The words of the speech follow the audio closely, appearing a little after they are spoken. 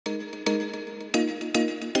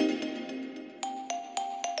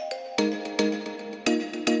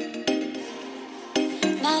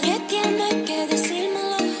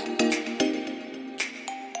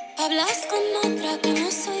Estás con otra que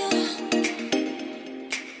no soy yo.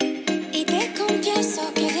 Y te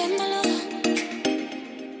confieso que viéndolo,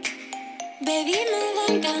 baby, me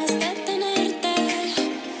dan ganas de tenerte.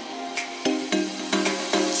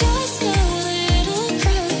 Just a little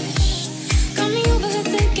crush got me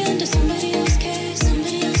overthinking, does somebody else care?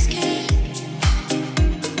 Somebody else care?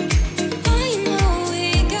 I know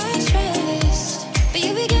we got trust, but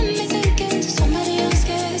you begin me thinking, does somebody else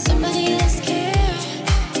care? Somebody else care?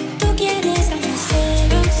 Tú quieres darme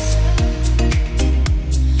celos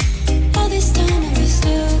all this time, and we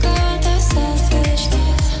still got that selfish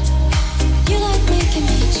love. You like making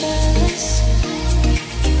me jealous.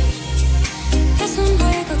 Es un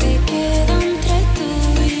juego que queda entre tú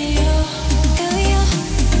y yo. Tú y yo,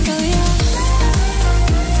 tú y yo.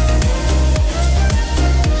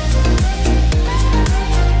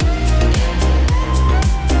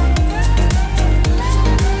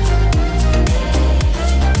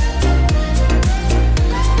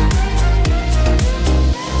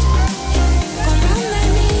 Como me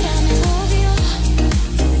miran es obvio,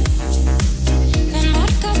 me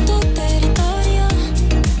marca tu territorio.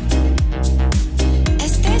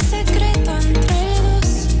 Este secreto entre los dos,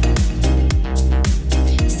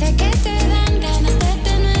 sé que te dan ganas de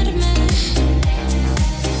tenerme.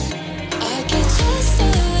 I get just a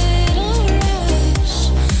little rush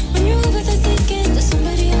when you're over there thinking, does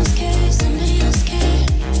somebody else care? Somebody else care?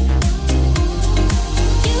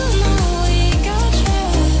 You know we got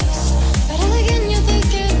trust, but all again you're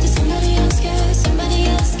thinking, does somebody else care? Somebody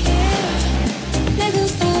else care? Me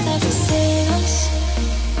gusta darte celos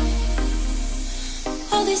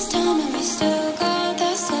all this time, and we still got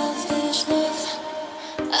that selfish love.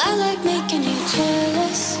 I like making you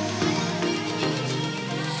jealous.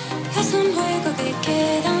 Es un juego que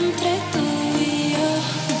queda